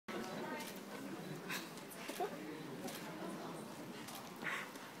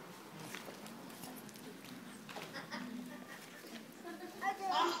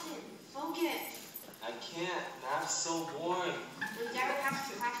so boring. We never have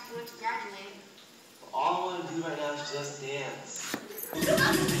to graduate. All I want to do right now is just dance.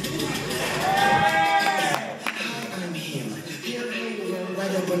 I'm him. Here hanging around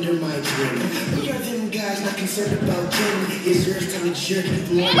right up under my grin. We are them guys not concerned about getting his ears to the jerk.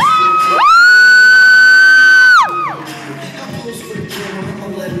 I'll pose for the camera, I'ma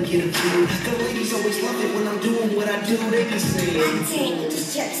let him get a view. The ladies always love it when I'm doing what I do. They be saying, Dang,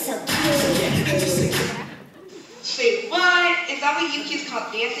 this jerk's so cute. Wait, what? Is that what you kids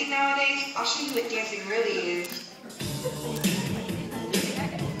call dancing nowadays? I'll show you what dancing really is.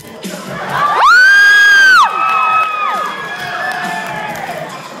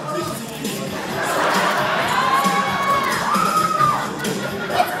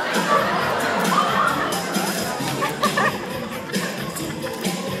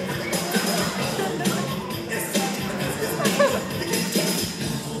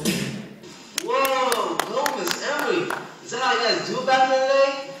 Is that how you guys do it back in the day?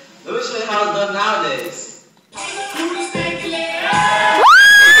 Let me show you how it's done nowadays.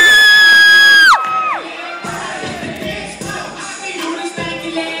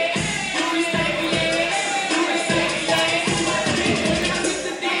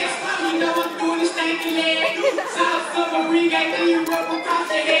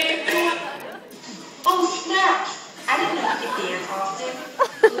 Oh snap! I didn't know you could dance, Austin.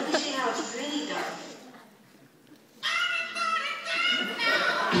 Let me show you how it's really done.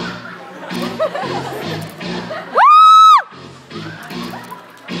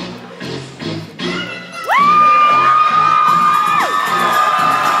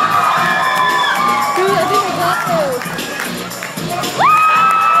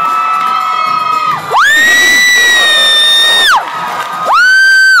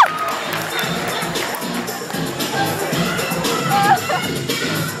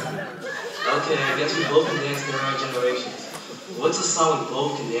 Okay, I guess we both can dance in our generations. What's a song we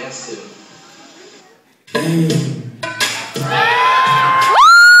both can dance to?